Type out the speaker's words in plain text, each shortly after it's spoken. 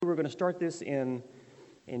were going to start this in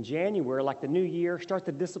January, like the new year, start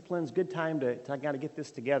the disciplines, good time to kind of get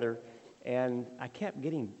this together. And I kept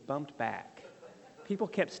getting bumped back. People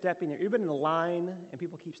kept stepping there. You've been in a line, and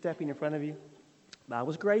people keep stepping in front of you. I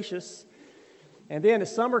was gracious. And then the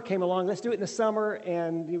summer came along. Let's do it in the summer.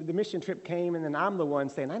 And the mission trip came, and then I'm the one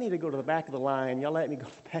saying, I need to go to the back of the line. Y'all let me go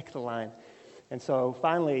to the back of the line. And so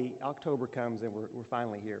finally, October comes, and we're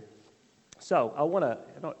finally here. So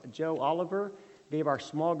Joe Oliver gave our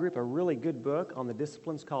small group a really good book on the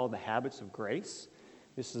disciplines called The Habits of Grace.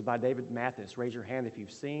 This is by David Mathis. Raise your hand if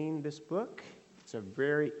you've seen this book.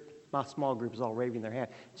 My small group is all waving their hand.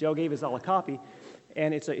 Joe gave us all a copy.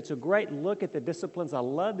 And it's a great look at the disciplines. I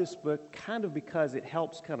love this book kind of because it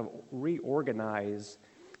helps kind of reorganize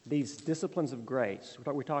these disciplines of grace.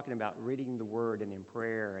 We're talking about reading the Word and in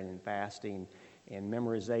prayer and in fasting and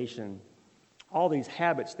memorization, all these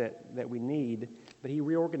habits that we need, but he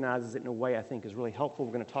reorganizes it in a way I think is really helpful.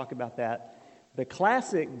 We're going to talk about that. The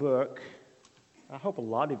classic book, I hope a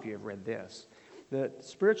lot of you have read this, The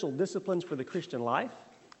Spiritual Disciplines for the Christian Life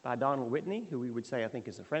by Donald Whitney, who we would say I think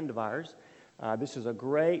is a friend of ours. This is a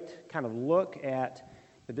great kind of look at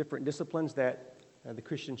the different disciplines that the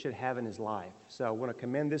Christian should have in his life. So I want to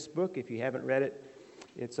commend this book. If you haven't read it,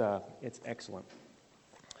 it's excellent.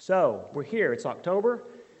 So we're here. It's October.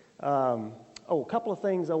 A couple of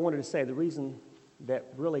things I wanted to say. The reason that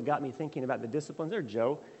really got me thinking about the disciplines. There,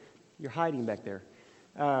 Joe. You're hiding back there.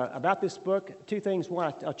 About this book, two things.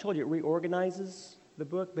 One, I told you it reorganizes the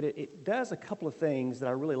book, but it does a couple of things that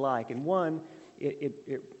I really like. And one,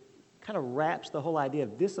 it kind of wraps the whole idea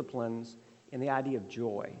of disciplines in the idea of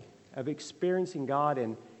joy, of experiencing God.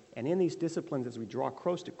 And in these disciplines, as we draw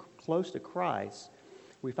close to Christ,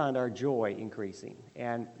 we find our joy increasing.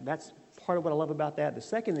 And that's part of what I love about that. The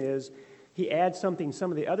second is he adds something some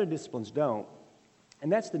of the other disciplines don't,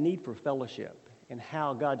 and that's the need for fellowship and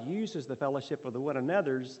how God uses the fellowship of the one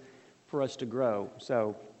another's for us to grow.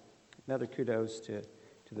 So another kudos to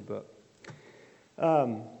the book.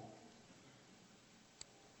 All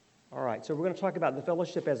right, so we're going to talk about the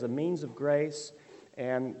fellowship as a means of grace,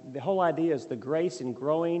 and the whole idea is the grace in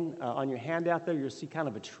growing. On your handout there, you'll see kind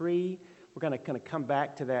of a tree. We're going to kind of come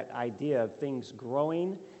back to that idea of things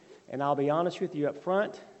growing, and I'll be honest with you up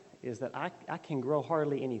front, is that I can grow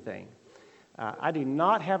hardly anything. I do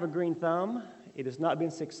not have a green thumb. It has not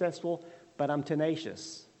been successful, but I'm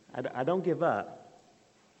tenacious. I don't give up.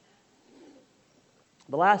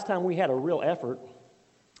 The last time we had a real effort,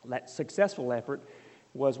 that successful effort,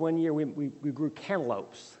 was one year we grew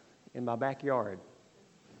cantaloupes in my backyard.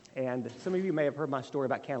 And some of you may have heard my story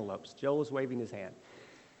about cantaloupes. Joel was waving his hand.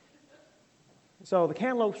 So the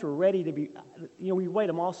cantaloupes were ready to be, we wait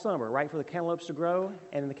them all summer, right, for the cantaloupes to grow,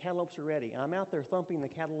 and the cantaloupes are ready. And I'm out there thumping the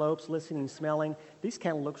cantaloupes, listening, smelling. These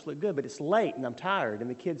cantaloupes look good, but it's late and I'm tired. And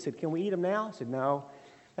the kids said, "Can we eat them now?" I said, "No,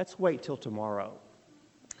 let's wait till tomorrow."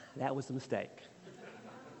 That was a mistake.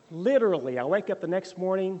 Literally, I wake up the next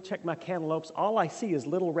morning, check my cantaloupes. All I see is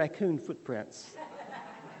little raccoon footprints.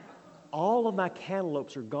 All of my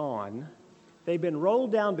cantaloupes are gone. They've been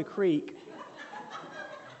rolled down the creek.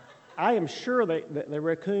 I am sure that the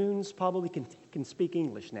raccoons probably can speak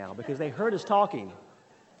English now because they heard us talking.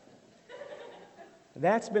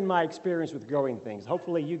 That's been my experience with growing things.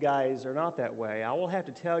 Hopefully you guys are not that way. I will have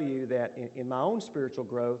to tell you that in my own spiritual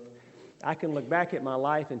growth, I can look back at my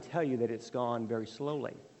life and tell you that it's gone very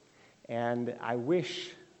slowly. And I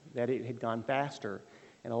wish that it had gone faster.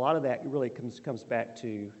 And a lot of that really comes back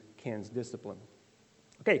to Ken's discipline.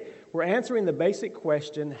 Okay, we're answering the basic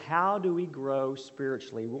question, how do we grow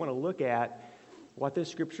spiritually? We want to look at what the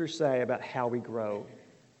Scriptures say about how we grow.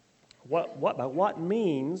 What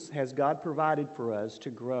means has God provided for us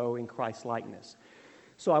to grow in Christ-likeness?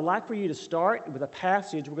 So I'd like for you to start with a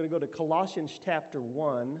passage. We're going to go to Colossians chapter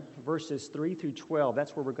 1, verses 3 through 12.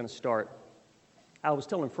 That's where we're going to start. I was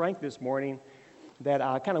telling Frank this morning that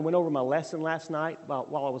I kind of went over my lesson last night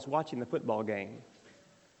while I was watching the football game.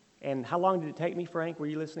 And how long did it take me, Frank? Were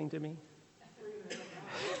you listening to me?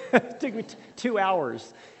 It took me 2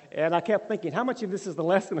 hours. And I kept thinking, how much of this is the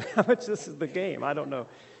lesson? How much of this is the game? I don't know.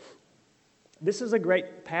 This is a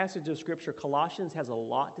great passage of Scripture. Colossians has a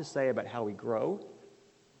lot to say about how we grow.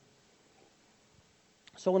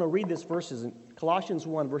 So I want to read these verses in Colossians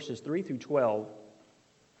 1, verses 3 through 12.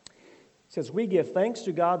 It says, "We give thanks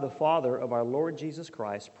to God the Father of our Lord Jesus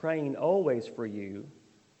Christ, praying always for you,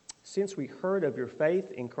 since we heard of your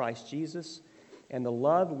faith in Christ Jesus and the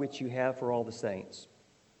love which you have for all the saints,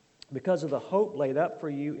 because of the hope laid up for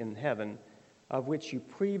you in heaven, of which you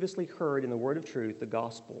previously heard in the word of truth, the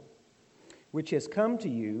gospel, which has come to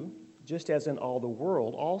you, just as in all the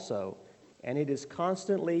world also, and it is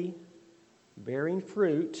constantly bearing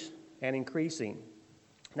fruit, and increasing.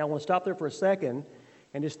 Now, I want to stop there for a second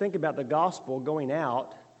and just think about the gospel going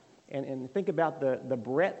out and think about the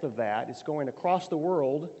breadth of that. It's going across the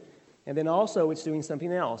world, and then also it's doing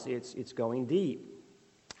something else. It's going deep.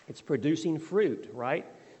 It's producing fruit, right?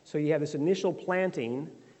 So you have this initial planting,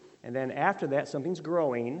 and then after that, something's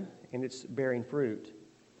growing, and it's bearing fruit.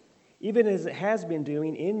 Even as it has been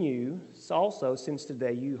doing in you, also since the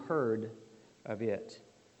day you heard of it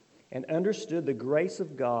and understood the grace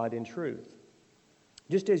of God in truth.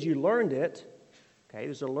 Just as you learned it, okay,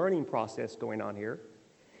 there's a learning process going on here,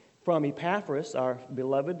 from Epaphras, our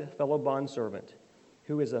beloved fellow bondservant,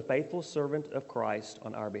 who is a faithful servant of Christ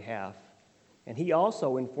on our behalf. And he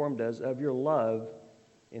also informed us of your love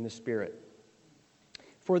in the Spirit.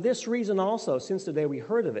 For this reason also, since the day we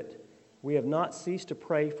heard of it, we have not ceased to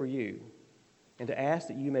pray for you and to ask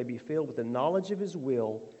that you may be filled with the knowledge of his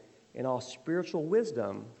will in all spiritual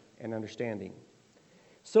wisdom and understanding.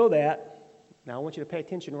 So that, now I want you to pay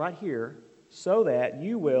attention right here, so that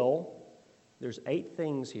you will, there's 8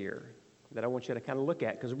 things here that I want you to kind of look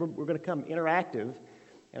at, because we're going to come interactive,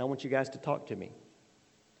 and I want you guys to talk to me.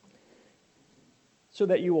 So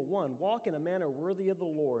that you will, 1, walk in a manner worthy of the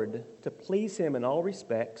Lord, to please him in all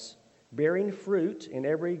respects, bearing fruit in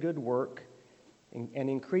every good work, and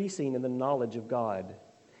increasing in the knowledge of God,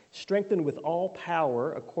 strengthened with all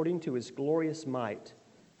power according to his glorious might,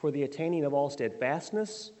 for the attaining of all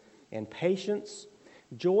steadfastness and patience,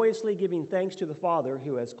 joyously giving thanks to the Father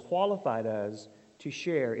who has qualified us to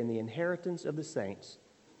share in the inheritance of the saints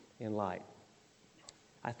in light.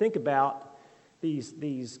 I think about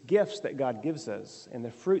these gifts that God gives us and the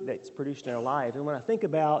fruit that's produced in our life. And when I think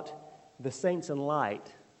about the saints in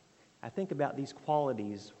light, I think about these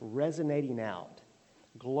qualities resonating out,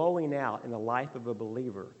 glowing out in the life of a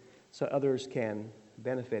believer so others can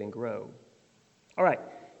benefit and grow. All right,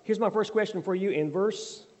 here's my first question for you. In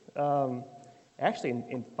verse, actually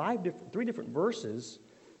in 3 different verses,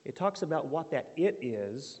 it talks about what that it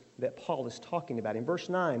is that Paul is talking about. In verse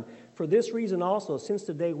 9, for this reason also, since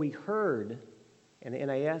the day we heard, and the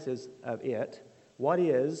NAS is of it, what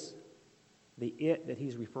is the it that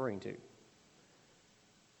he's referring to?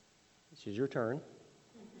 This is your turn.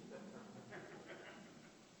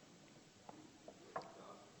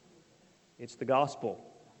 It's the gospel.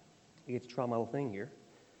 You get to try my little thing here.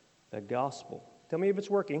 The gospel. Tell me if it's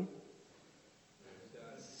working.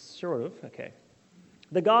 Sort of. Okay.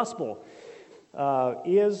 The gospel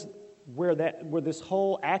is where this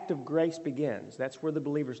whole act of grace begins. That's where the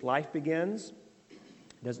believer's life begins.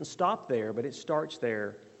 It doesn't stop there, but it starts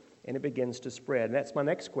there, and it begins to spread. And that's my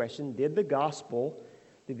next question. Did the gospel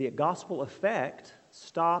effect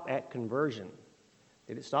stop at conversion?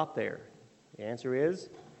 Did it stop there? The answer is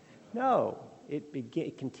no.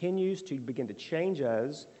 It continues to begin to change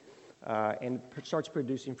us and starts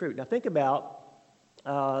producing fruit. Now think about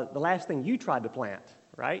the last thing you tried to plant,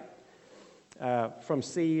 right? From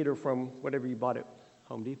seed or from whatever you bought at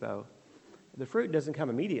Home Depot. The fruit doesn't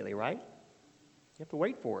come immediately, right? You have to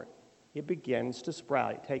wait for it. It begins to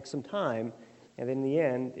sprout. It takes some time, and then in the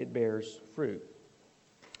end, it bears fruit.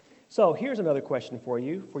 So here's another question for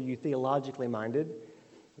you theologically minded.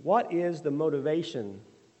 What is the motivation,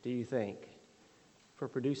 do you think, for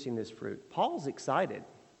producing this fruit? Paul's excited,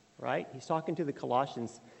 right? He's talking to the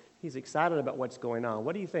Colossians. He's excited about what's going on.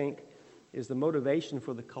 What do you think is the motivation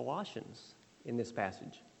for the Colossians in this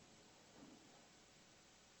passage?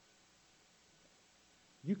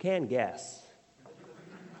 You can guess.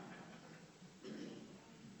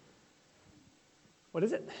 What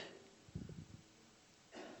is it?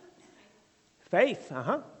 Faith,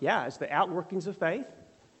 Yeah, it's the outworkings of faith.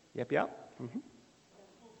 Yep. Mm-hmm.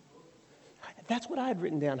 That's what I had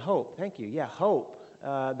written down, hope. Thank you. Yeah, hope.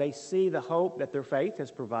 They see the hope that their faith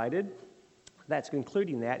has provided. That's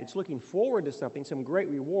concluding that. It's looking forward to something, some great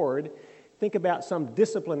reward. Think about some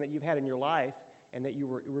discipline that you've had in your life and that you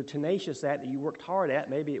were tenacious at, that you worked hard at.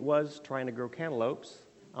 Maybe it was trying to grow cantaloupes.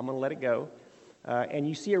 I'm going to let it go. And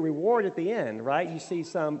you see a reward at the end, right? You see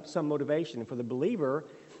some motivation. For the believer,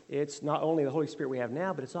 it's not only the Holy Spirit we have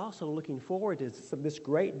now, but it's also looking forward to this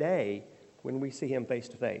great day when we see him face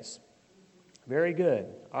to face. Very good.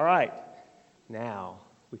 All right. Now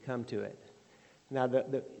we come to it. Now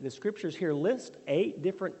the scriptures here list 8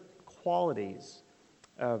 different qualities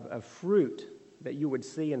of fruit that you would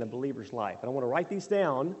see in a believer's life. And I want to write these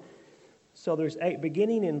down. So there's 8,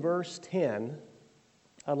 beginning in verse 10.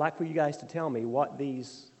 I'd like for you guys to tell me what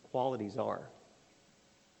these qualities are.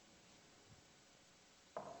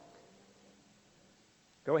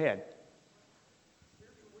 Go ahead.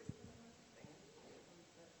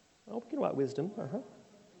 Oh, we can write wisdom.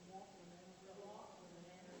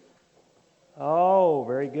 Oh,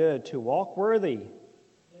 very good. To walk worthy.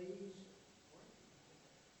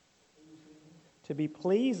 To be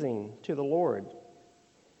pleasing to the Lord.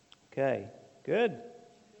 Okay, good.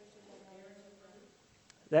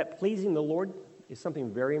 That pleasing the Lord is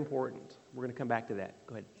something very important. We're going to come back to that.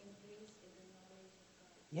 Go ahead.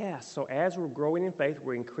 Yeah, so as we're growing in faith,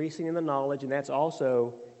 we're increasing in the knowledge, and that's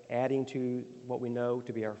also adding to what we know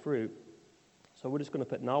to be our fruit. So we're just going to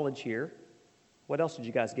put knowledge here. What else did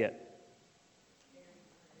you guys get?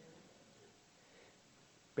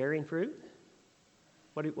 Bearing fruit?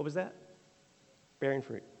 What was that? Bearing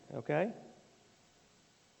fruit. Okay.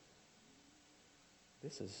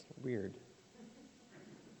 This is weird.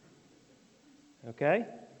 Okay.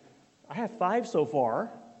 I have 5 so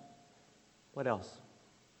far. What else?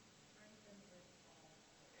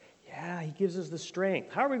 Yeah, he gives us the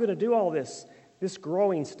strength. How are we going to do all this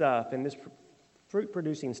growing stuff and this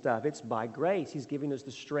fruit-producing stuff? It's by grace. He's giving us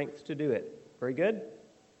the strength to do it. Very good.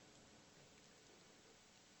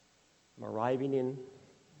 I'm arriving in,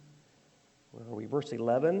 where are we? Verse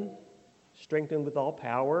 11. Strengthened with all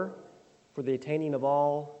power for the attaining of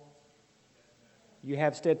all. You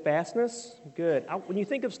have steadfastness? Good. When you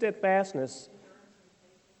think of steadfastness,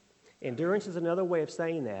 endurance is another way of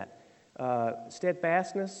saying that.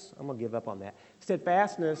 Steadfastness, I'm going to give up on that.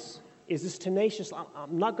 Steadfastness is this tenacious,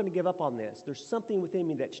 I'm not going to give up on this. There's something within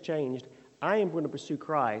me that's changed. I am going to pursue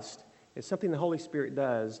Christ. It's something the Holy Spirit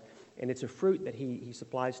does, and it's a fruit that He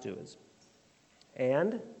supplies to us.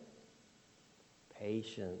 And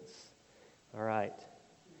patience. All right.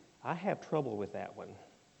 I have trouble with that one.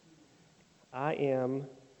 I am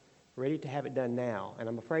ready to have it done now, and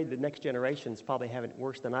I'm afraid the next generations probably have it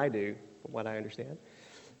worse than I do, from what I understand.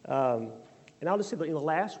 And I'll just say that the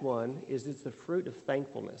last one is it's the fruit of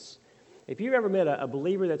thankfulness. If you've ever met a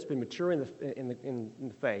believer that's been mature in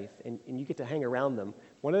the faith, and you get to hang around them,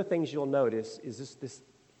 one of the things you'll notice is this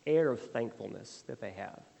air of thankfulness that they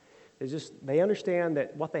have. They understand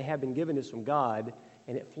that what they have been given is from God,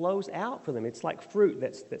 and it flows out for them. It's like fruit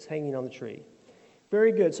that's hanging on the tree.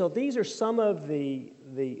 Very good. So these are some of the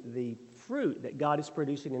fruit that God is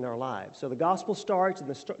producing in our lives. So the gospel starts, and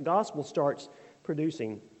the gospel starts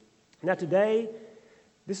producing. Now today,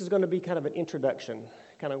 this is going to be kind of an introduction,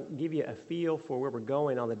 kind of give you a feel for where we're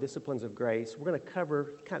going on the disciplines of grace. We're going to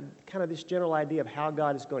cover kind of this general idea of how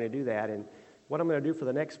God is going to do that. And what I'm going to do for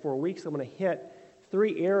the next 4 weeks, I'm going to hit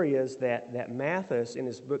 3 areas that Mathis in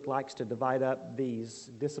his book likes to divide up these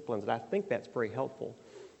disciplines. And I think that's very helpful.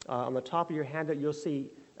 On the top of your handout, you'll see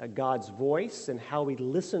God's voice and how we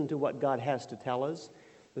listen to what God has to tell us.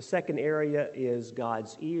 The second area is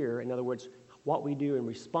God's ear. In other words, what we do in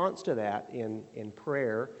response to that in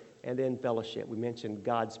prayer, and then fellowship. We mentioned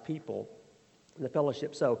God's people in the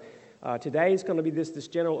fellowship. So today is going to be this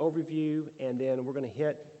general overview, and then we're going to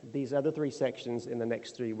hit these other 3 sections in the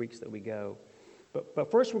next 3 weeks that we go.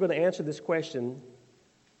 But first we're going to answer this question,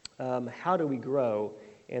 how do we grow?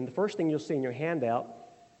 And the first thing you'll see in your handout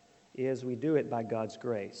is we do it by God's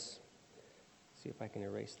grace. Let's see if I can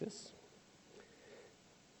erase this.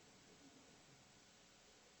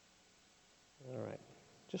 All right,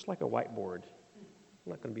 just like a whiteboard.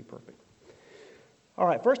 Not going to be perfect. All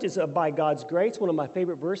right, first is by God's grace. One of my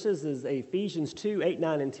favorite verses is Ephesians 2, 8,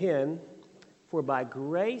 9, and 10. For by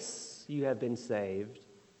grace you have been saved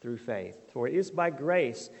through faith. For it is by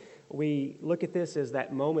grace. We look at this as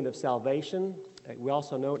that moment of salvation. We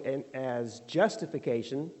also know it as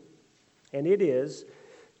justification. And it is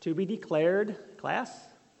to be declared, class?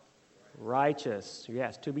 Righteous.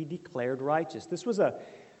 Yes, to be declared righteous. This was a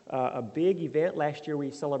big event. Last year we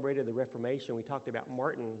celebrated the Reformation. We talked about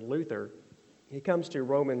Martin Luther. He comes to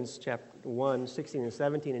Romans chapter 1, 16 and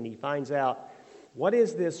 17, and he finds out, what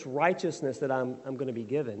is this righteousness that I'm going to be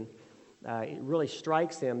given? It really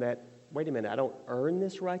strikes him that, wait a minute, I don't earn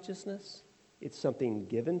this righteousness. It's something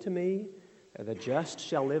given to me. The just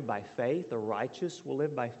shall live by faith. The righteous will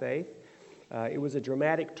live by faith. It was a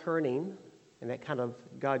dramatic turning, and that kind of,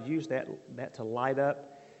 God used that to light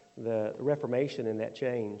up the Reformation and that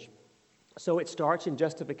change. So it starts in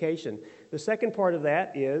justification. The second part of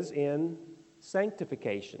that is in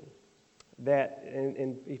sanctification. That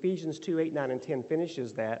in Ephesians 2, 8, 9, and 10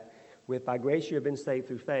 finishes that with, by grace you have been saved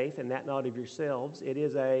through faith, and that not of yourselves. It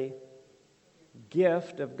is a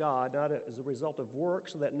gift of God, not as a result of work,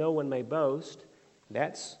 so that no one may boast.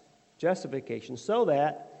 That's justification. So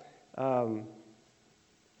that, help me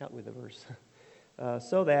with the verse.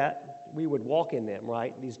 So that we would walk in them,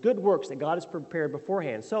 right? These good works that God has prepared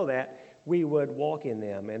beforehand, so that we would walk in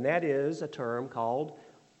them. And that is a term called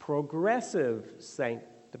progressive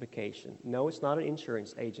sanctification. No, it's not an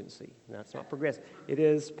insurance agency. No, it's not progressive. It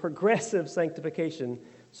is progressive sanctification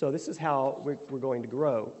So this is how we're going to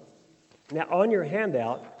grow. Now, on your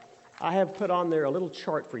handout, I have put on there a little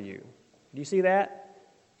chart for you. Do you see that?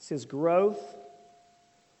 It says growth.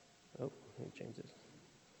 Oh, let me change this.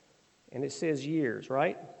 And it says years,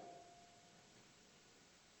 right?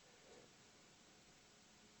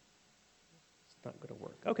 It's not going to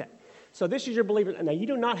work. Okay. So this is your believer. Now, you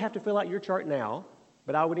do not have to fill out your chart now,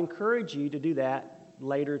 but I would encourage you to do that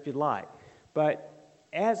later if you'd like. But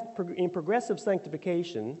in progressive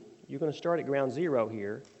sanctification, you're going to start at ground zero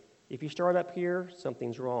here. If you start up here,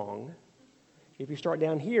 something's wrong. If you start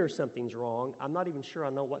down here, something's wrong. I'm not even sure I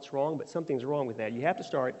know what's wrong, but something's wrong with that. You have to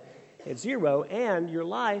start at zero, and your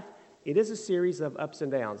life, it is a series of ups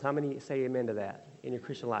and downs. How many say amen to that in your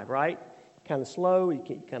Christian life, right? Kind of slow, you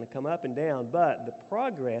can kind of come up and down, but the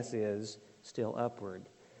progress is still upward.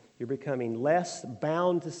 You're becoming less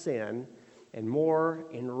bound to sin and more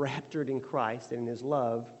enraptured in Christ and in His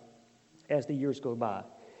love as the years go by.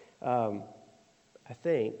 I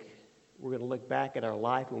think we're going to look back at our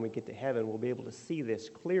life when we get to heaven. We'll be able to see this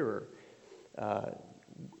clearer.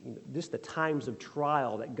 Just the times of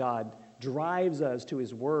trial that God drives us to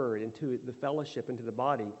His Word and to the fellowship and to the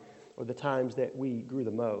body, or the times that we grew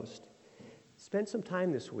the most. Spend some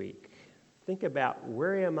time this week. Think about,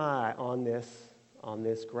 where am I on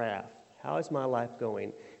this graph? How is my life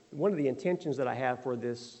going? One of the intentions that I have for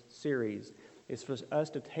this series is for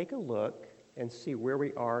us to take a look and see where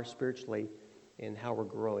we are spiritually and how we're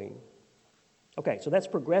growing. Okay, so that's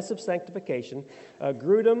progressive sanctification.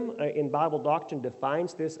 Grudem in Bible doctrine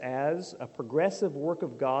defines this as a progressive work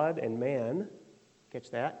of God and man,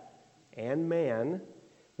 catch that, and man,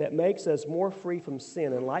 that makes us more free from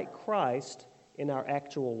sin and like Christ in our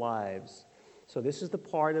actual lives. So this is the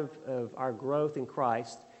part of our growth in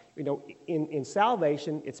Christ. You know, in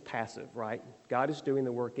salvation, it's passive, right? God is doing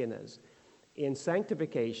the work in us. In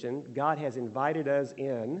sanctification, God has invited us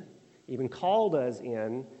in, even called us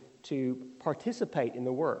in, to participate in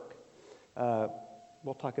the work.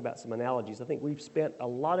 We'll talk about some analogies. I think we've spent a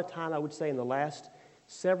lot of time, I would say, in the last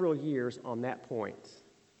several years on that point.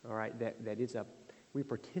 All right, we're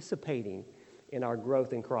participating in our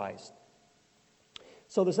growth in Christ.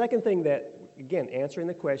 So the second thing that, again, answering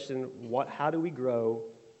the question, how do we grow?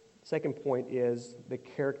 Second point is the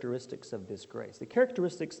characteristics of this grace. The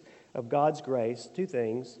characteristics of God's grace, two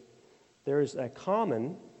things. There's a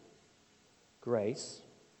common grace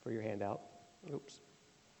for your handout. Oops.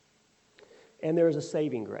 And there is a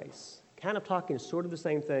saving grace. Kind of talking sort of the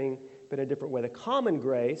same thing, but in a different way. The common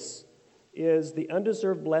grace is the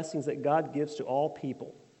undeserved blessings that God gives to all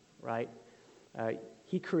people, right?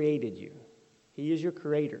 He created you. He is your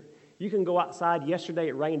creator. You can go outside. Yesterday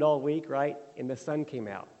it rained all week, right? And the sun came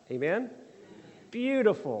out. Amen?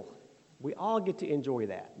 Beautiful. We all get to enjoy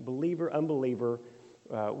that. Believer, unbeliever,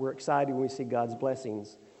 we're excited when we see God's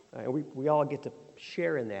blessings. And we all get to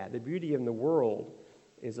share in that. The beauty in the world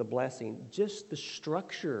is a blessing. Just the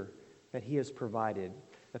structure that He has provided.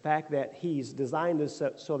 The fact that He's designed us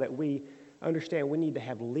so that we understand we need to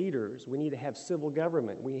have leaders. We need to have civil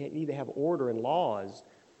government. We need to have order and laws.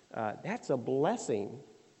 That's a blessing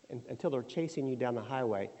until they're chasing you down the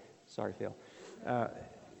highway. Sorry, Phil.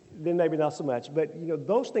 Then maybe not so much. But, you know,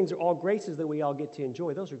 those things are all graces that we all get to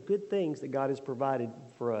enjoy. Those are good things that God has provided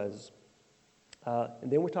for us.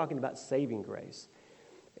 And then we're talking about saving grace.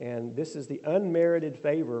 And this is the unmerited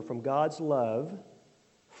favor from God's love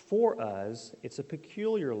for us. It's a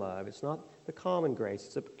peculiar love. It's not the common grace.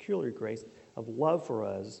 It's a peculiar grace of love for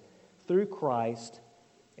us through Christ.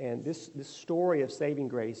 And this story of saving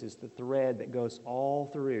grace is the thread that goes all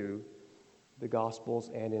through the Gospels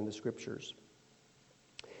and in the Scriptures.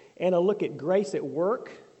 And a look at grace at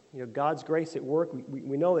work, you know, God's grace at work.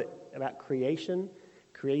 We know that about creation,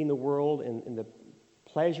 creating the world and the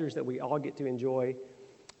pleasures that we all get to enjoy.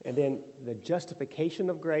 And then the justification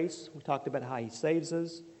of grace, we talked about how He saves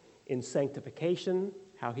us. In sanctification,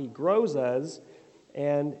 how He grows us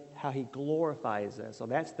and how He glorifies us. So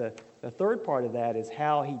that's the third part of that, is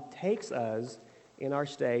how He takes us in our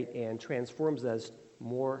state and transforms us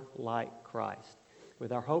more like Christ.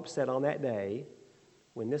 With our hope set on that day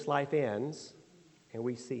when this life ends and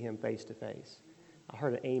we see Him face to face. I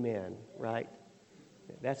heard an amen, right?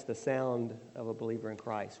 That's the sound of a believer in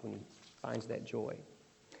Christ when he finds that joy.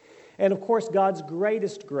 And of course, God's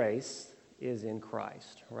greatest grace is in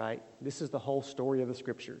Christ, right? This is the whole story of the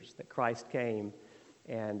Scriptures, that Christ came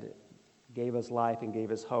and gave us life and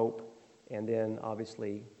gave us hope, and then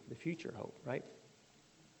obviously the future hope, right?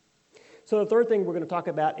 So the third thing we're going to talk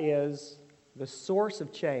about is the source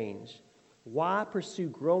of change. Why pursue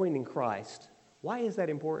growing in Christ? Why is that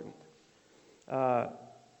important?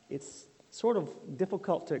 It's sort of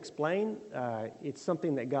difficult to explain. It's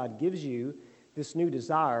something that God gives you, this new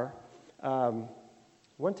desire.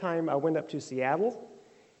 One time I went up to Seattle,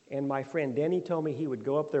 and my friend Denny told me he would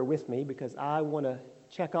go up there with me because I want to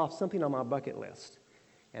check off something on my bucket list.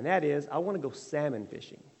 And that is, I want to go salmon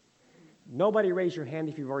fishing. Nobody raise your hand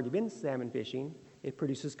if you've already been salmon fishing. It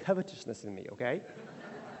produces covetousness in me, okay?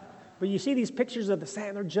 But you see these pictures of the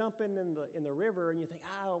salmon, they're jumping in the river, and you think,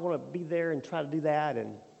 I want to be there and try to do that.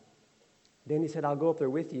 And then he said, I'll go up there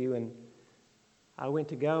with you. And I went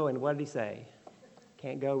to go, and what did he say?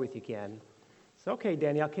 Can't go with you, Ken. So, okay,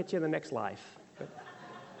 Danny, I'll catch you in the next life. But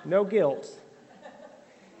no guilt.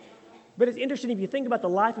 But it's interesting, if you think about the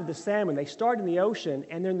life of the salmon, they start in the ocean,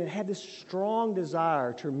 and then they have this strong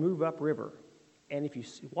desire to move upriver. And if you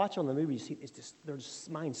watch on the movie, you see it's just, their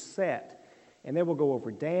mind's set. And they will go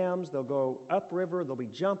over dams, they'll go upriver, they'll be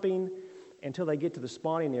jumping until they get to the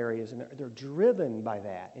spawning areas, and they're driven by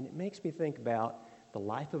that. And it makes me think about the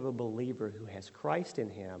life of a believer who has Christ in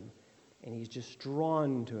him, and he's just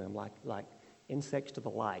drawn to him like insects to the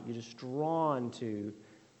light. You're just drawn to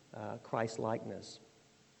Christ-likeness.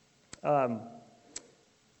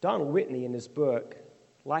 Donald Whitney, in his book,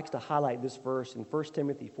 likes to highlight this verse in 1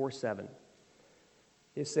 Timothy 4:7.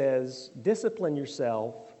 It says, discipline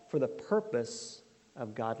yourself for the purpose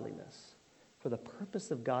of godliness. For the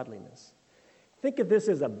purpose of godliness. Think of this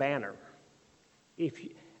as a banner. In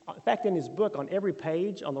fact, in his book, on every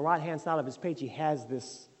page, on the right-hand side of his page, he has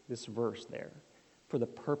this verse there. For the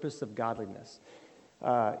purpose of godliness.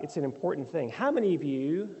 It's an important thing. How many of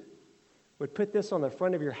you would put this on the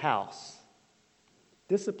front of your house?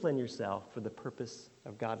 Discipline yourself for the purpose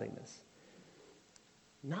of godliness.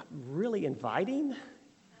 Not really inviting,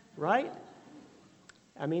 right?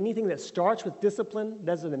 I mean, anything that starts with discipline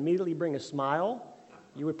doesn't immediately bring a smile.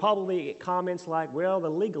 You would probably get comments like, well,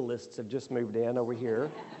 the legalists have just moved in over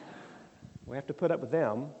here. We have to put up with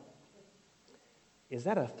them. Is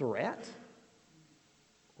that a threat?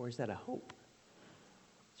 Or is that a hope?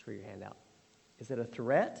 Let's read your hand out. Is it a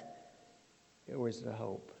threat? Or is it a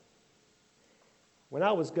hope? When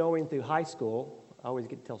I was going through high school, I always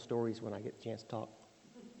get to tell stories when I get a chance to talk.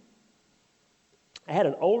 I had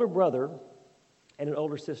an older brother and an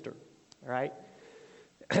older sister, all right?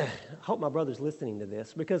 I hope my brother's listening to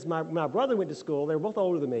this because my brother went to school. They were both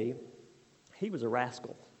older than me. He was a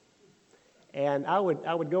rascal. And I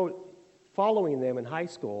would go following them in high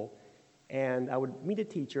school, and I would meet a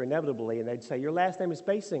teacher inevitably, and they'd say, your last name is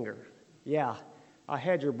Basinger. Yeah, I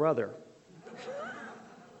had your brother.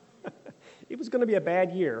 It was going to be a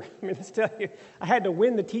bad year. I mean, let's tell you, I had to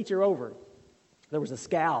win the teacher over. There was a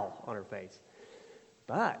scowl on her face.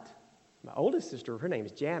 But my oldest sister, her name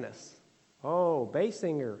is Janice. Oh,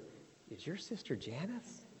 Basinger, is your sister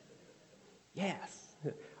Janice? Yes.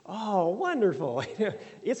 Oh, wonderful.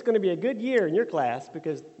 It's going to be a good year in your class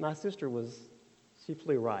because my sister she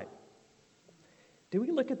flew right. Do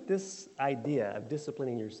we look at this idea of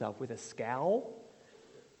disciplining yourself with a scowl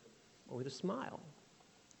or with a smile?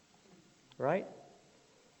 Right?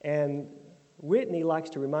 And Whitney likes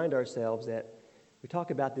to remind ourselves that we talk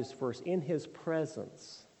about this verse, in his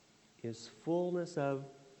presence is fullness of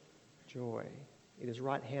joy. It is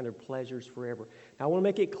right-handed pleasures forever. Now, I want to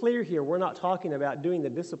make it clear here, we're not talking about doing the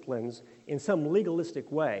disciplines in some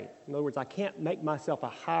legalistic way. In other words, I can't make myself a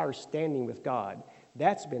higher standing with God.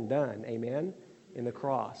 That's been done, amen, in the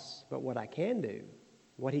cross. But what I can do,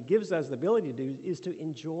 what he gives us the ability to do, is to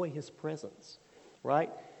enjoy his presence,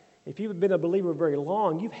 right? If you've been a believer very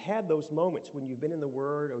long, you've had those moments when you've been in the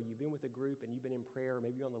Word or you've been with a group and you've been in prayer, or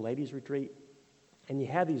maybe you're on the ladies' retreat, and you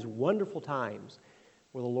have these wonderful times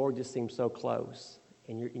where the Lord just seems so close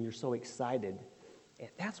and you're so excited. And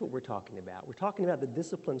that's what we're talking about. We're talking about the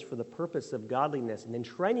disciplines for the purpose of godliness and then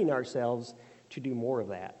training ourselves to do more of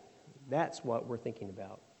that. That's what we're thinking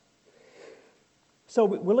about. So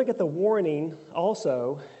we'll look at the warning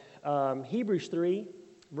also. Hebrews 3,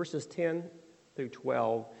 verses 10 through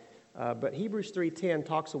 12. But Hebrews 3:10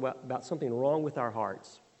 talks about something wrong with our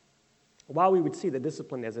hearts. While we would see the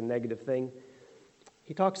discipline as a negative thing,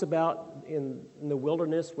 he talks about in the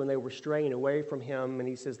wilderness when they were straying away from him, and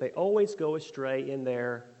he says they always go astray in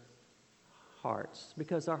their hearts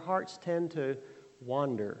because our hearts tend to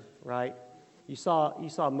wander, right? You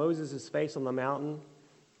saw Moses' face on the mountain,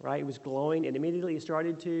 right? It was glowing, and immediately it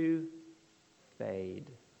started to fade,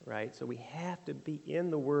 right? So we have to be in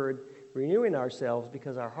the Word, renewing ourselves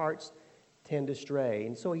because our hearts tend to stray.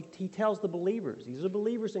 And so he tells the believers, these are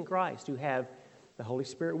believers in Christ who have the Holy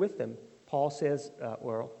Spirit with them. Paul says,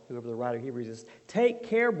 or whoever the writer of Hebrews is, take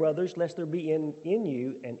care, brothers, lest there be in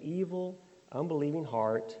you an evil, unbelieving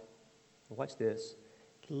heart. Watch this.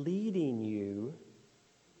 Leading you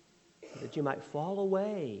that you might fall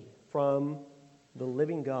away from the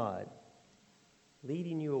living God,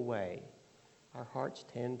 leading you away. Our hearts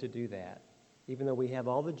tend to do that. Even though we have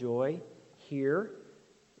all the joy here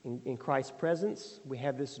in Christ's presence, we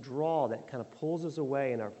have this draw that kind of pulls us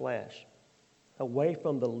away in our flesh, away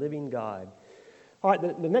from the living God. All right,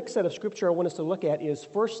 the next set of scripture I want us to look at is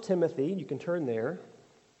 1 Timothy. You can turn there.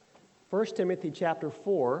 1 Timothy chapter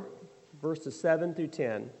 4, verses 7 through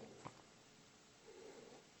 10.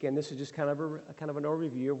 Again, this is just kind of an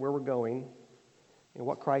overview of where we're going and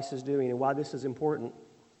what Christ is doing and why this is important.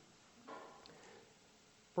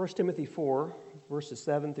 1 Timothy 4, verses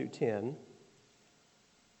 7 through 10.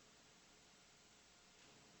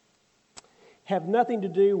 Have nothing to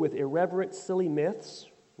do with irreverent, silly myths.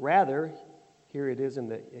 Rather, here it is in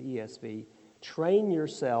the ESV, train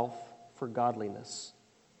yourself for godliness.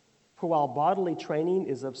 For while bodily training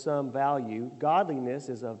is of some value, godliness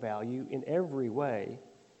is of value in every way,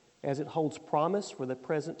 as it holds promise for the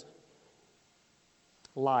present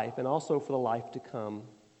life and also for the life to come.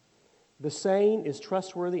 The saying is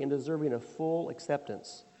trustworthy and deserving of full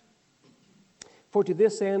acceptance. For to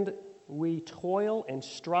this end we toil and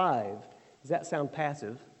strive. Does that sound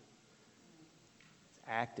passive? It's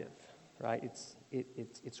active, right?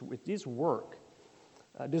 It is work.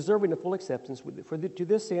 Deserving of full acceptance. To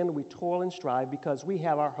this end we toil and strive because we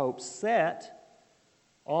have our hope set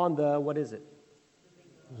on the, what is it?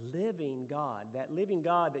 Living God. That living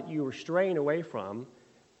God that you were straying away from,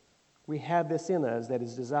 we have this in us that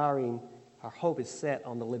is desiring, our hope is set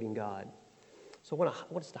on the living God. So I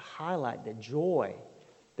want us to highlight the joy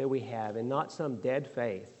that we have in not some dead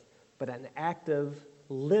faith, but an active,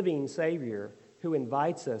 living Savior who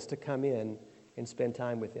invites us to come in and spend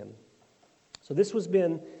time with Him. So this has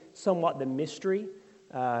been somewhat the mystery,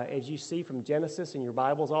 as you see from Genesis in your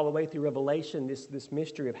Bibles all the way through Revelation, this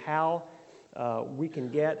mystery of how we can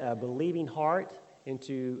get a believing heart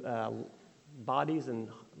into bodies and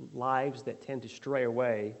lives that tend to stray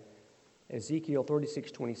away. Ezekiel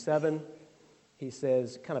 36:27, he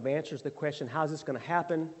says, kind of answers the question, how's this going to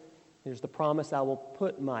happen? There's the promise, I will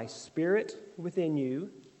put my spirit within you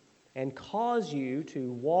and cause you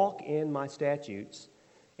to walk in my statutes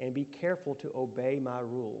and be careful to obey my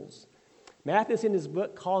rules. Mathis in his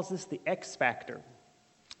book calls this the X factor.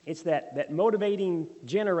 It's that motivating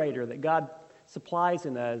generator that God supplies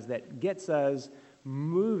in us that gets us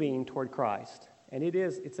moving toward Christ. And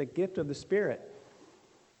it's a gift of the Spirit.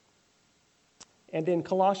 And then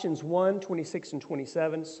Colossians 1:26 and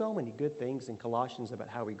 27, so many good things in Colossians about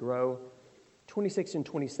how we grow. 26 and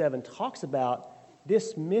 27 talks about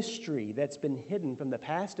this mystery that's been hidden from the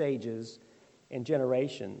past ages and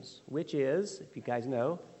generations, which is, if you guys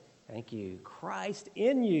know, thank you, Christ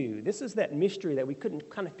in you. This is that mystery that we couldn't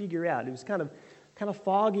kind of figure out. It was kind of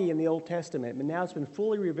foggy in the Old Testament, but now it's been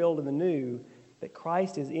fully revealed in the New that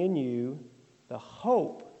Christ is in you, the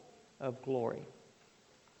hope of glory.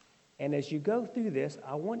 And as you go through this,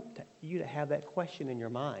 I want you to have that question in your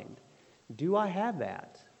mind. Do I have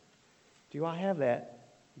that? Do I have that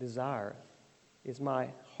desire? Is my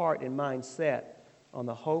heart and mind set on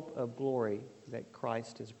the hope of glory that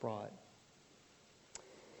Christ has brought?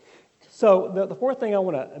 So the fourth thing I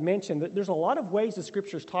want to mention, that there's a lot of ways the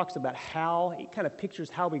Scriptures talks about how, it kind of pictures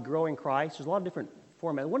how we grow in Christ. There's a lot of different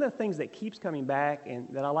formats. One of the things that keeps coming back and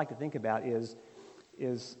that I like to think about is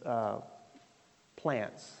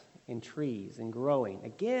plants and trees and growing.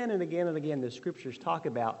 Again and again and again, the Scriptures talk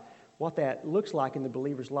about what that looks like in the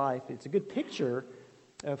believer's life. It's a good picture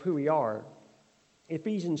of who we are.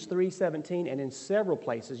 Ephesians 3:17, and in several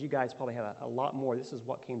places, you guys probably have a lot more. This is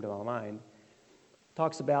what came to my mind.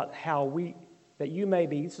 Talks about how that you may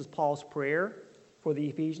be, this is Paul's prayer for the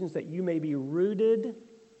Ephesians, that you may be rooted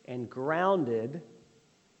and grounded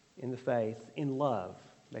in the faith, in love.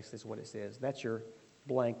 Basically, that's what it says. That's your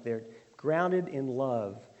blank there. Grounded in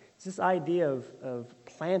love. It's this idea of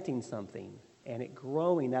planting something and it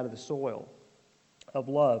growing out of the soil of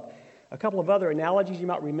love. A couple of other analogies you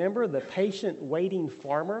might remember. The patient waiting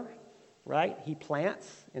farmer, right? He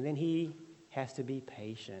plants and then he has to be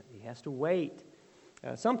patient. He has to wait.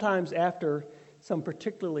 Sometimes after some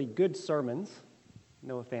particularly good sermons,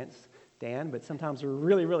 no offense, Dan, but sometimes they're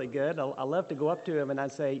really, really good. I love to go up to him and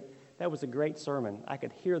I'd say, that was a great sermon. I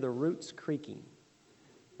could hear the roots creaking,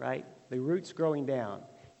 right? The roots growing down.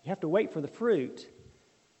 You have to wait for the fruit,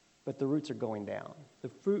 but the roots are going down. The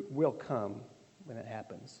fruit will come when it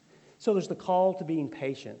happens. So there's the call to being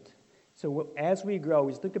patient. So as we grow,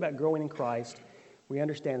 as we think about growing in Christ, we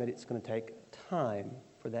understand that it's going to take time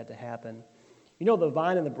for that to happen. You know, the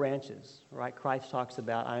vine and the branches, right? Christ talks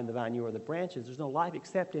about, I am the vine, you are the branches. There's no life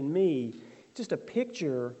except in me. It's just a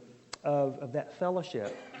picture of that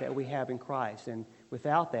fellowship that we have in Christ. And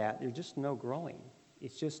without that, there's just no growing.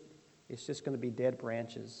 It's just going to be dead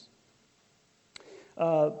branches.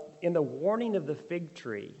 In the warning of the fig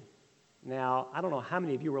tree, now, I don't know how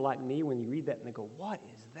many of you were like me when you read that and they go, what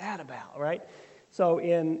is that about, right? So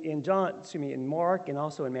in Mark and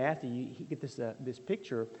also in Matthew, you get this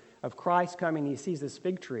picture of Christ coming. He sees this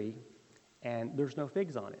fig tree, and there's no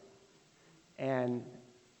figs on it. And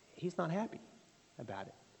he's not happy about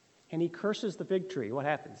it. And he curses the fig tree. What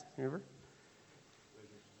happens? Remember?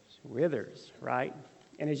 Withers, right?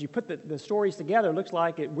 And as you put the stories together, it looks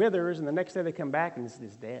like it withers, and the next day they come back and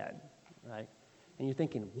it's dead, right? And you're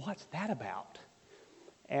thinking, what's that about?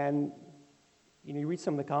 And you read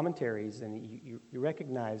some of the commentaries, and you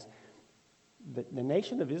recognize that the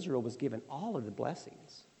nation of Israel was given all of the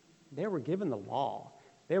blessings. They were given the law.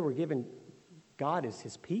 They were given God as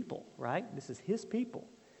his people, right? This is his people.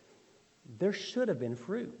 There should have been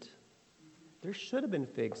fruit. There should have been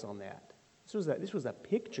figs on that. This was a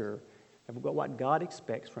picture of what God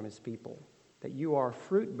expects from his people, that you are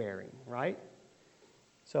fruit-bearing, right?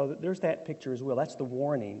 So there's that picture as well. That's the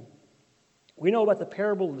warning. We know about the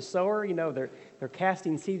parable of the sower. They're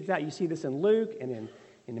casting seeds out. You see this in Luke and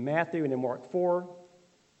in Matthew and in Mark 4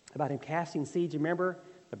 about him casting seeds. You remember?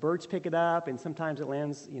 The birds pick it up, and sometimes it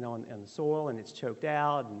lands, on the soil, and it's choked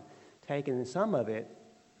out and taken, and some of it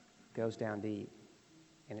goes down deep,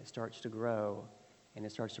 and it starts to grow, and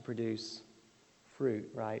it starts to produce fruit,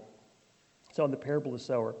 right? So in the parable of the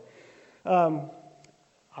sower,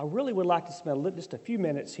 I really would like to spend just a few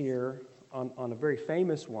minutes here on a very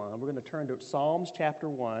famous one. We're going to turn to Psalms chapter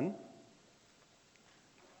 1.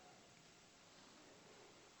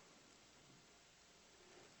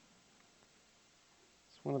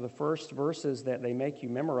 It's one of the first verses that they make you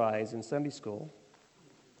memorize in Sunday school.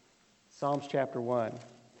 Psalms chapter 1.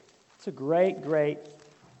 It's a great, great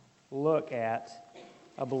look at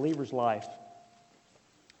a believer's life.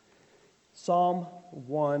 Psalm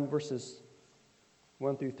 1, verses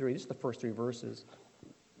 1 through 3. Just the first three verses.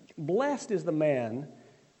 Blessed is the man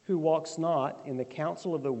who walks not in the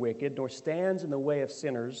counsel of the wicked, nor stands in the way of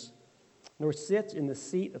sinners, nor sits in the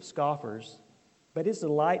seat of scoffers. But his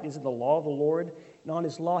delight is in the law of the Lord, and on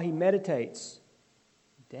his law he meditates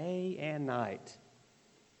day and night.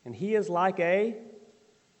 And he is like a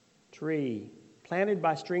tree planted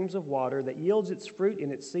by streams of water that yields its fruit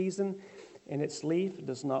in its season, and its leaf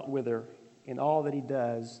does not wither. In all that he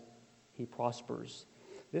does, he prospers.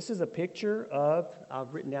 This is a picture of,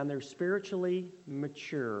 I've written down there, spiritually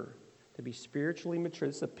mature. To be spiritually mature.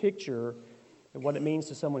 This is a picture of what it means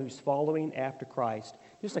to someone who's following after Christ.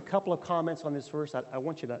 Just a couple of comments on this verse. I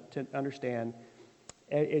want you to understand.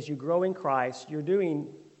 As you grow in Christ, you're doing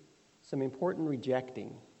some important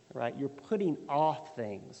rejecting, right? You're putting off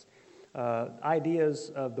things. Ideas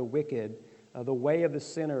of the wicked, the way of the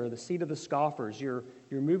sinner, the seat of the scoffers. You're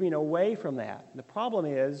moving away from that. The problem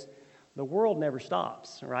is, the world never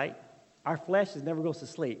stops, right? Our flesh never goes to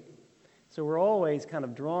sleep. So we're always kind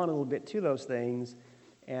of drawn a little bit to those things,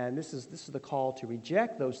 and this is the call to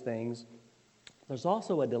reject those things. There's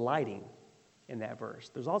also a delighting in that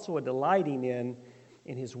verse. There's also a delighting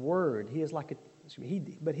in his word.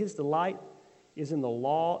 But his delight is in the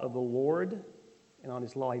law of the Lord, and on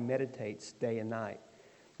his law he meditates day and night.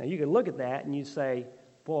 Now you can look at that and you say,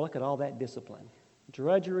 boy, look at all that discipline.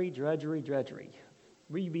 Drudgery, drudgery, drudgery.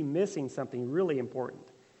 We'd be missing something really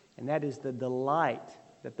important, and that is the delight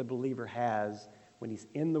that the believer has when he's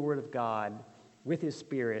in the Word of God with his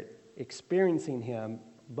Spirit, experiencing Him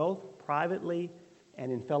both privately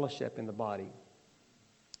and in fellowship in the body.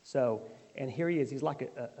 So, and here he is. He's like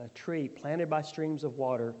a tree planted by streams of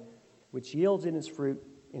water, which yields in its fruit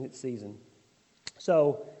in its season.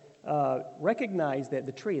 So, recognize that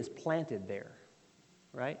the tree is planted there,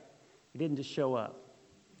 right? It didn't just show up.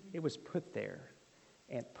 It was put there.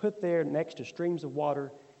 And put there next to streams of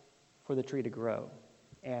water for the tree to grow.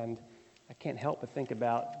 And I can't help but think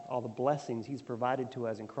about all the blessings He's provided to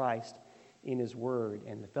us in Christ in His Word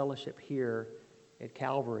and the fellowship here at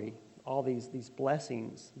Calvary, all these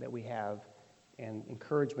blessings that we have and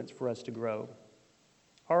encouragements for us to grow.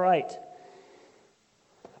 All right.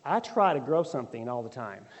 I try to grow something all the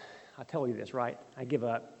time. I tell you this, right? I give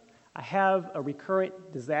up. I have a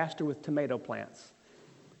recurrent disaster with tomato plants.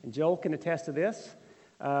 And Joel can attest to this.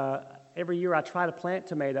 Every year I try to plant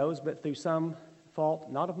tomatoes, but through some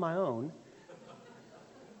fault, not of my own,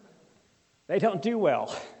 they don't do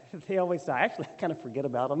well. They always die. Actually, I kind of forget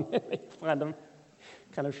about them. I find them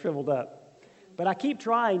kind of shriveled up. But I keep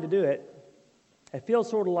trying to do it. It feels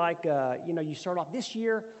sort of like, you start off this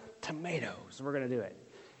year, tomatoes, we're going to do it.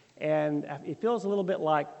 And it feels a little bit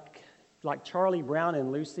like like Charlie Brown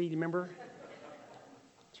and Lucy, do you remember?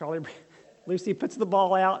 Lucy puts the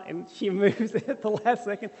ball out and she moves it at the last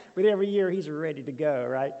second, but every year he's ready to go,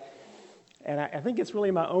 right? And I think it's really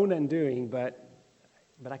my own undoing, but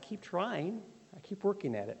I keep trying. I keep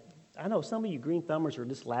working at it. I know some of you green thumbers are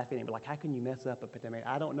just laughing at me, like, how can you mess up a tomato?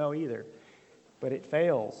 I don't know either, but it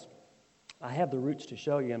fails. I have the roots to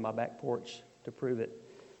show you in my back porch to prove it.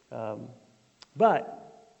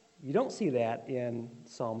 But you don't see that in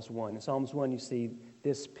Psalms 1. In Psalms 1, you see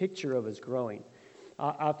this picture of us growing.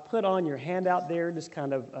 I've put on your handout there just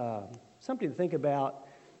kind of something to think about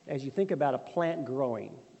as you think about a plant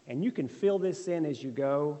growing. And you can fill this in as you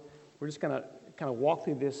go. We're just going to kind of walk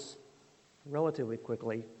through this relatively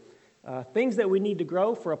quickly. Things that we need to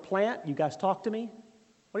grow for a plant. You guys talk to me.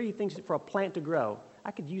 What do you think for a plant to grow? I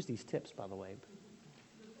could use these tips, by the way.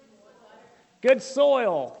 Good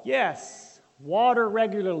soil, yes. Water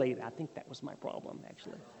regularly. I think that was my problem,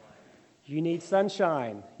 actually. You need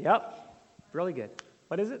sunshine. Yep. Really good.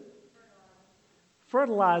 What is it?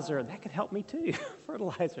 Fertilizer. That could help me too.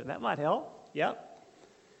 Fertilizer. That might help. Yep.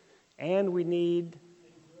 And we need...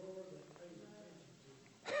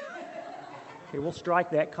 Okay, we'll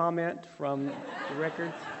strike that comment from the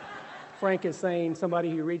records. Frank is saying somebody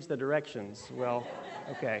who reads the directions. Well,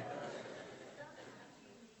 okay.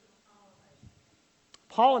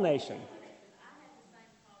 Pollination.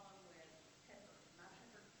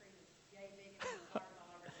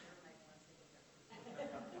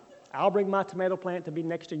 I'll bring my tomato plant to be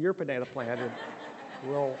next to your tomato plant, and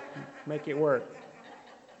we'll make it work.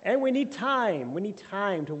 And we need time. We need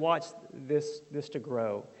time to watch this to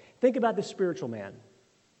grow. Think about the spiritual man.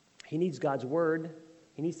 He needs God's word.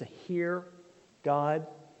 He needs to hear God.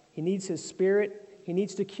 He needs his spirit. He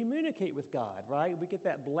needs to communicate with God, right? We get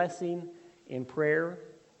that blessing in prayer.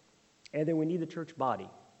 And then we need the church body.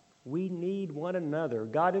 We need one another.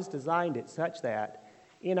 God has designed it such that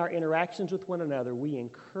in our interactions with one another, we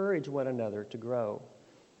encourage one another to grow.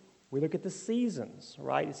 We look at the seasons,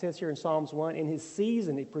 right? It says here in Psalms 1, in his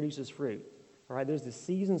season it produces fruit. All right, there's the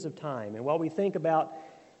seasons of time. And while we think about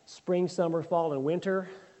spring, summer, fall, and winter,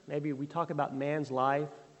 maybe we talk about man's life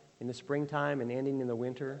in the springtime and ending in the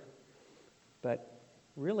winter. But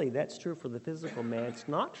really, that's true for the physical man. It's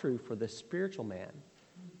not true for the spiritual man.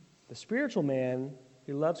 The spiritual man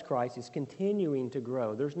who loves Christ is continuing to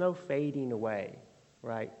grow. There's no fading away,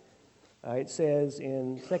 right? It says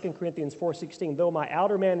in 2 Corinthians 4:16, though my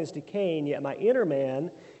outer man is decaying, yet my inner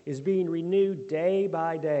man is being renewed day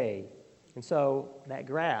by day. And so that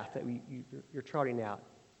graph that you're charting out,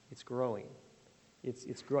 it's growing.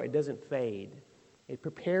 It's growing. It doesn't fade. It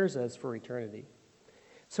prepares us for eternity.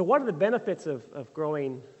 So what are the benefits of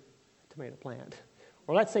growing a tomato plant?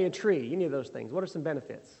 Or let's say a tree, any of those things. What are some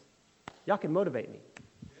benefits? Y'all can motivate me.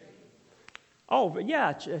 Oh,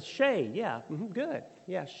 yeah, shade. Yeah, good.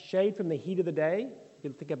 Yeah, shade from the heat of the day. You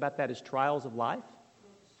can think about that as trials of life.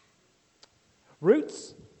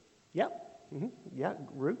 Roots. Yep. Yeah,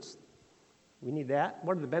 roots. We need that.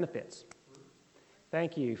 What are the benefits?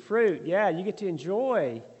 Thank you. Fruit. Yeah, you get to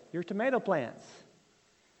enjoy your tomato plants.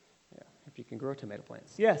 Yeah, if you can grow tomato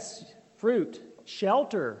plants. Yes, fruit,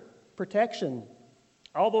 shelter, protection.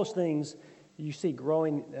 All those things you see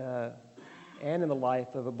growing and in the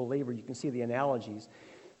life of a believer. You can see the analogies.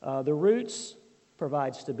 The roots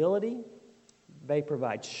provide stability. They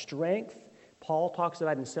provide strength. Paul talks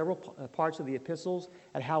about in several parts of the epistles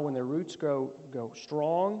at how when the roots go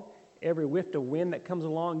strong, every whiff of wind that comes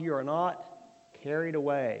along, you are not carried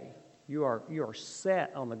away. You are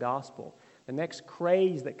set on the gospel. The next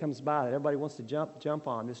craze that comes by that everybody wants to jump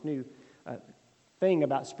on, this new thing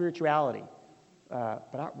about spirituality.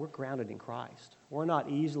 But we're grounded in Christ. We're not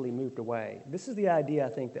easily moved away. This is the idea, I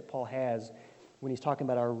think, that Paul has when he's talking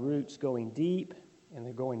about our roots going deep and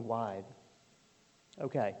they're going wide.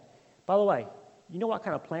 Okay. By the way, you know what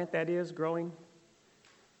kind of plant that is growing?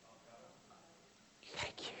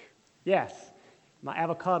 Thank you. Yes, my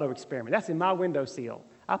avocado experiment. That's in my windowsill.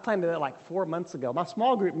 I planted it like 4 months ago. My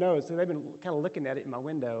small group knows, so they've been kind of looking at it in my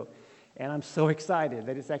window, and I'm so excited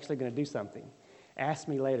that it's actually going to do something. Ask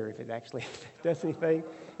me later if it actually does anything.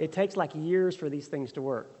 It takes like years for these things to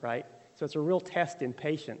work, right? So it's a real test in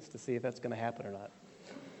patience to see if that's going to happen or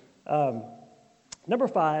not. Number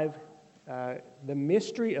 5, the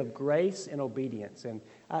mystery of grace and obedience. And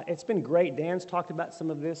it's been great. Dan's talked about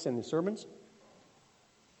some of this in the sermons.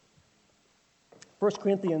 1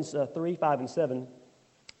 Corinthians 3, 5, and 7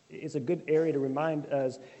 is a good area to remind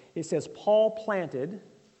us. It says, Paul planted,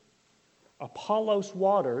 Apollos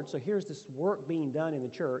watered. So here's this work being done in the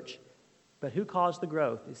church. But who caused the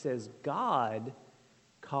growth? It says God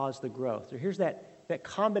caused the growth. So here's that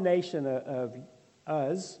combination of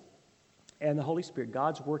us, and the Holy Spirit.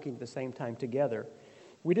 God's working at the same time together.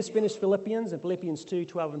 We just finished Philippians, and Philippians 2,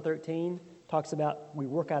 12 and 13 talks about we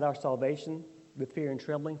work out our salvation with fear and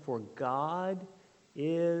trembling, for God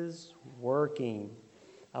is working.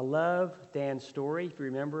 I love Dan's story, if you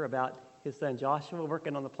remember, about his son Joshua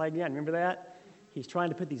working on the playground. Remember that? He's trying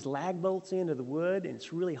to put these lag bolts into the wood, and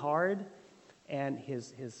it's really hard. And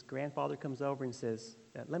his grandfather comes over and says,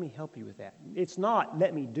 let me help you with that. It's not,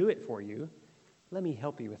 let me do it for you. Let me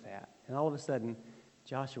help you with that. And all of a sudden,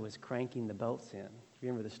 Joshua's cranking the bolts in.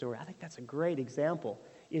 Remember the story? I think that's a great example.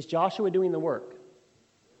 Is Joshua doing the work?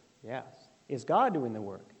 Yes. Is God doing the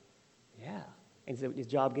work? Yeah. And is his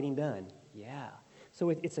job getting done? Yeah. So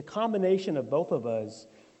it's a combination of both of us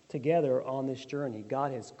together on this journey.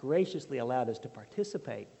 God has graciously allowed us to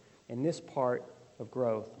participate in this part of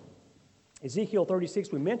growth. Ezekiel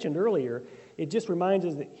 36, we mentioned earlier, it just reminds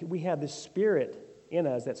us that we have this spirit in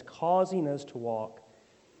us that's causing us to walk.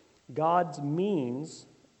 God's means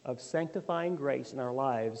of sanctifying grace in our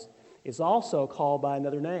lives is also called by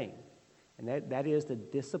another name, and that is the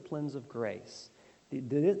disciplines of grace. The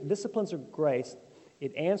disciplines of grace,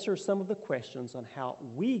 it answers some of the questions on how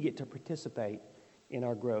we get to participate in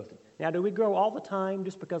our growth. Now, do we grow all the time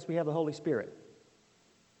just because we have the Holy Spirit?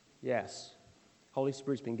 Yes. Holy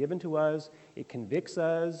Spirit's been given to us. It convicts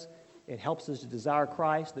us. It helps us to desire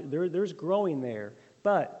Christ. There's growing there.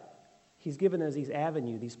 But He's given us these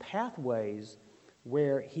avenues, these pathways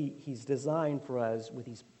where He's designed for us with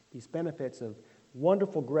these benefits of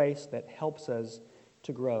wonderful grace that helps us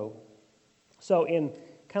to grow. So in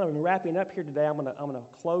wrapping up here today, I'm gonna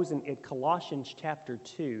close in Colossians chapter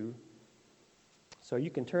 2. So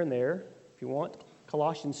you can turn there if you want.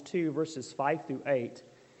 Colossians 2, verses 5 through 8.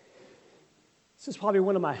 This is probably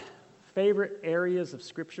one of my favorite areas of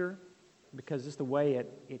Scripture because just the way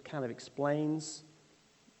it kind of explains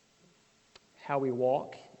how we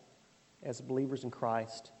walk as believers in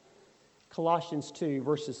Christ. Colossians 2,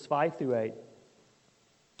 verses 5 through 8.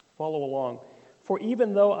 Follow along. For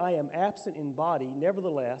even though I am absent in body,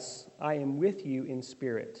 nevertheless I am with you in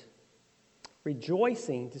spirit,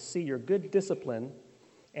 rejoicing to see your good discipline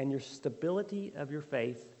and your stability of your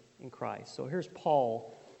faith in Christ. So here's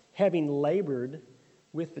Paul having labored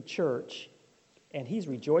with the church, and he's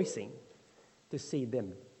rejoicing to see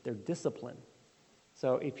their discipline.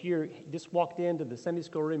 So if you just walked into the Sunday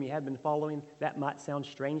school room, you had been following, that might sound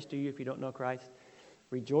strange to you if you don't know Christ.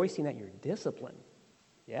 Rejoicing at your discipline.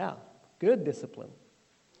 Yeah, good discipline.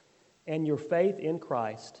 And your faith in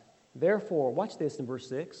Christ. Therefore, watch this in verse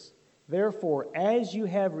 6. Therefore, as you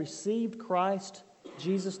have received Christ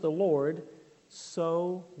Jesus the Lord,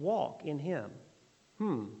 so walk in Him.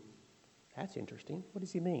 That's interesting. What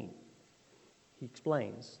does he mean? He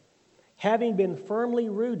explains. Having been firmly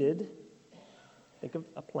rooted, think of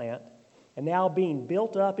a plant, and now being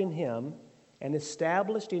built up in Him and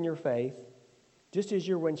established in your faith, just as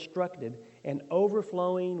you were instructed, and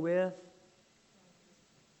overflowing with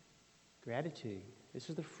gratitude. This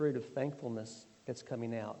is the fruit of thankfulness that's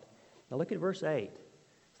coming out. Now look at verse 8. So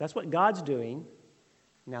that's what God's doing.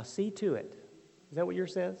 Now see to it. Is that what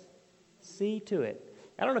yours says? See to it.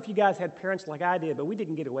 I don't know if you guys had parents like I did, but we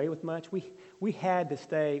didn't get away with much. We had to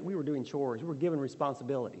stay. We were doing chores. We were given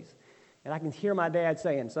responsibilities. And I can hear my dad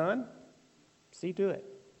saying, son, see to it.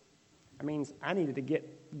 That means I needed to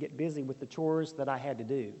get busy with the chores that I had to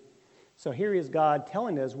do. So here is God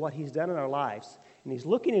telling us what He's done in our lives. And He's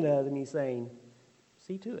looking at us and He's saying,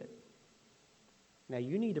 see to it. Now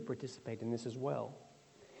you need to participate in this as well.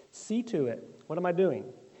 See to it. What am I doing?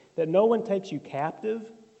 That no one takes you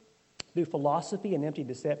captive through philosophy and empty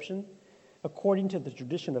deception, according to the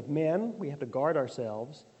tradition of men. We have to guard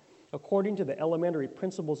ourselves, according to the elementary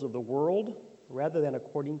principles of the world, rather than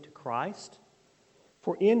according to Christ.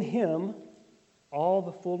 For in Him all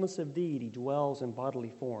the fullness of deity dwells in bodily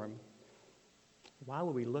form. Why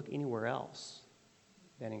would we look anywhere else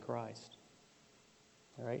than in Christ?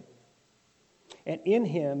 All right? And in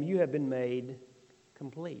Him you have been made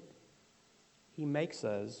complete. He makes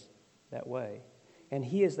us that way. And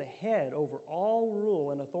He is the head over all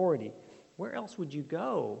rule and authority. Where else would you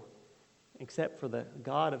go except for the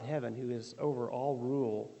God of heaven who is over all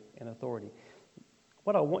rule and authority?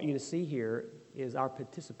 What I want you to see here is our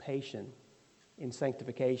participation in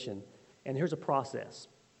sanctification. And here's a process.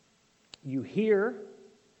 You hear,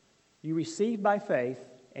 you receive by faith,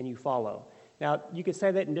 and you follow. Now, you could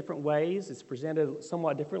say that in different ways. It's presented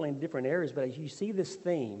somewhat differently in different areas, but you see this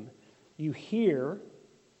theme. You hear,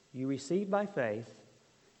 you receive by faith,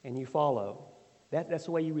 and you follow. That's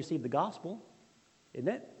the way you receive the gospel, isn't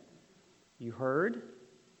it? You heard,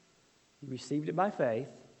 you received it by faith,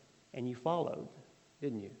 and you followed,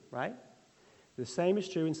 didn't you? Right? The same is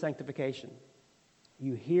true in sanctification.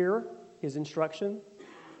 You hear his instruction,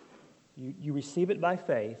 you receive it by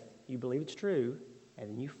faith, you believe it's true, and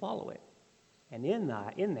then you follow it. And in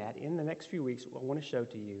the next few weeks, I want to show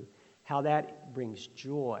to you how that brings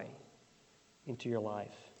joy into your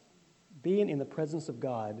life. Being in the presence of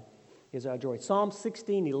God is our joy. Psalm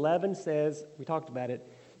 16:11 says, we talked about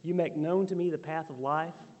it, you make known to me the path of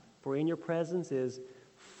life, for in your presence is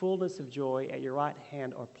fullness of joy. At your right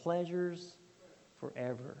hand are pleasures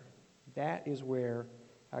forever. That is where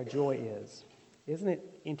our joy is. Isn't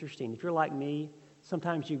it interesting? If you're like me,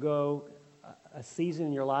 sometimes you go a season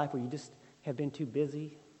in your life where you just have been too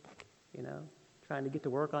busy, trying to get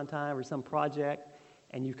to work on time or some project,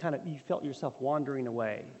 and you felt yourself wandering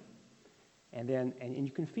away. And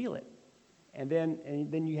you can feel it. And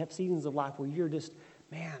then you have seasons of life where you're just,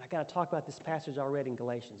 man, I got to talk about this passage I read in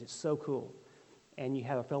Galatians. It's so cool. And you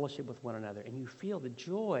have a fellowship with one another, and you feel the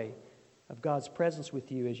joy of God's presence with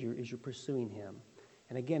you as you're pursuing him.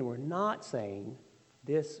 And again, we're not saying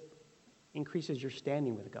this increases your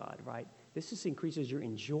standing with God, right? This just increases your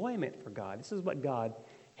enjoyment for God. This is what God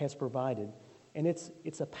has provided. And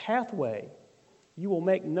it's a pathway. You will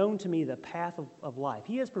make known to me the path of life.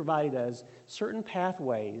 He has provided us certain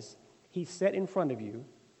pathways he set in front of you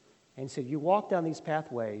and said, you walk down these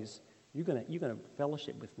pathways, you're gonna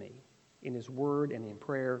fellowship with me in his word and in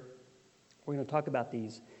prayer. We're going to talk about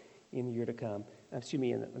these in the year to come. In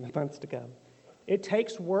the months to come. It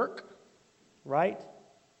takes work, right?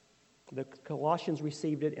 The Colossians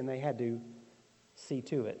received it and they had to see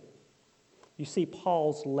to it. You see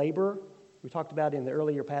Paul's labor. We talked about in the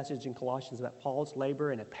earlier passage in Colossians about Paul's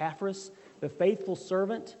labor, and Epaphras, the faithful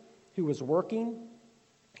servant who was working,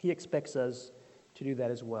 he expects us to do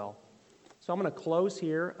that as well. So I'm going to close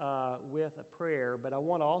here with a prayer, but I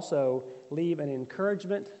want to also leave an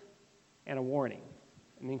encouragement and a warning.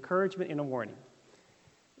 An encouragement and a warning.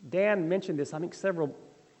 Dan mentioned this, I think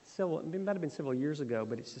it might have been several years ago,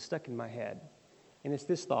 but it's just stuck in my head. And it's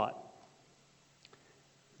this thought.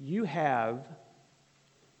 You have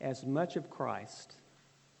as much of Christ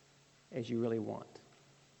as you really want.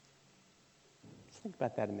 Let's think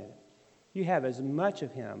about that a minute. You have as much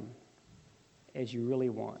of him as you really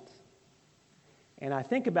want. And I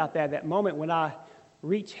think about that moment when I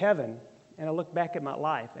reach heaven and I look back at my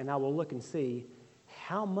life and I will look and see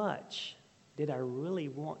how much did I really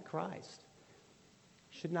want Christ?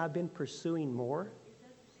 Shouldn't I have been pursuing more?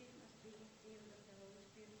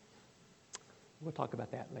 We'll talk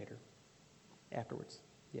about that later, afterwards.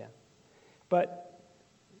 Yeah. But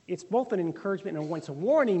it's both an encouragement and it's a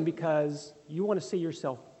warning because you want to see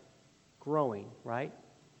yourself growing, right?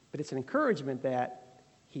 But it's an encouragement that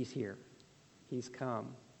he's here. He's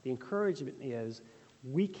come. The encouragement is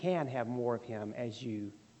we can have more of him as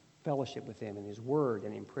you fellowship with him in his word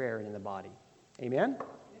and in prayer and in the body. Amen?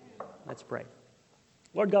 Let's pray.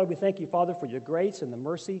 Lord God, we thank you, Father, for your grace and the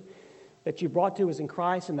mercy that you brought to us in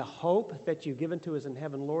Christ and the hope that you've given to us in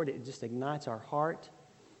heaven, Lord. It just ignites our heart.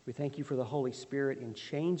 We thank you for the Holy Spirit in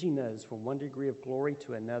changing us from one degree of glory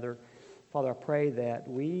to another. Father, I pray that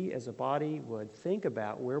we as a body would think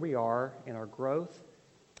about where we are in our growth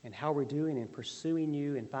and how we're doing in pursuing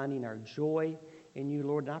you and finding our joy in you,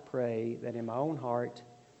 Lord. And I pray that in my own heart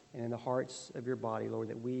and in the hearts of your body, Lord,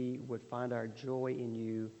 that we would find our joy in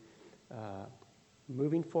you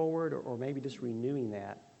moving forward or maybe just renewing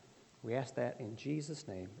that. We ask that in Jesus'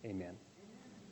 name, amen.